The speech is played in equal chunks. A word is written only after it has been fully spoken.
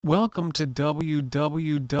Welcome to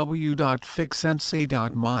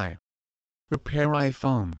www.fixsensei.my. Repair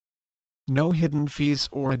iPhone. No hidden fees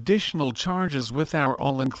or additional charges with our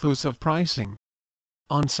all-inclusive pricing.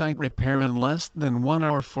 On-site repair in less than 1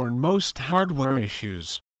 hour for most hardware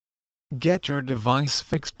issues. Get your device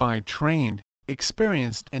fixed by trained,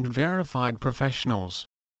 experienced and verified professionals.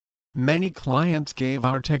 Many clients gave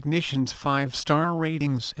our technicians 5-star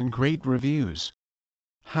ratings and great reviews.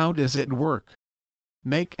 How does it work?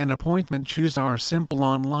 Make an appointment. Choose our simple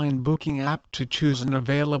online booking app to choose an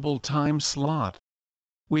available time slot.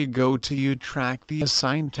 We go to you, track the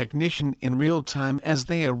assigned technician in real time as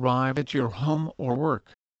they arrive at your home or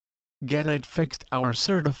work. Get it fixed. Our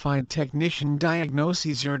certified technician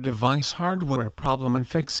diagnoses your device hardware problem and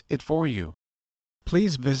fix it for you.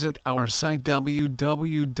 Please visit our site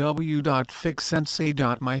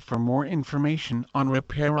www.fixsensei.my for more information on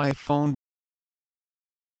repair iPhone.